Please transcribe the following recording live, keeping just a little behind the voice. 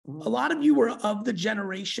a lot of you were of the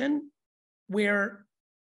generation where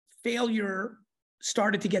failure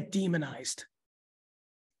started to get demonized,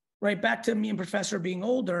 right? Back to me and Professor being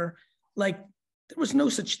older, like there was no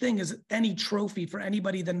such thing as any trophy for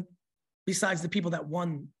anybody besides the people that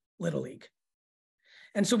won Little League.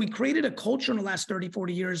 And so we created a culture in the last 30,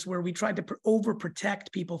 40 years where we tried to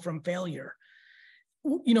overprotect people from failure.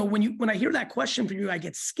 You know, when I hear that question from you, I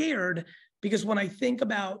get scared because when I think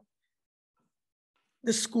about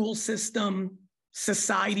the school system,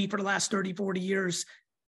 society for the last 30, 40 years,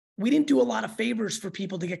 we didn't do a lot of favors for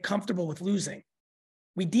people to get comfortable with losing.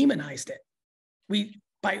 We demonized it.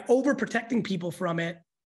 By overprotecting people from it,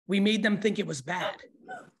 we made them think it was bad.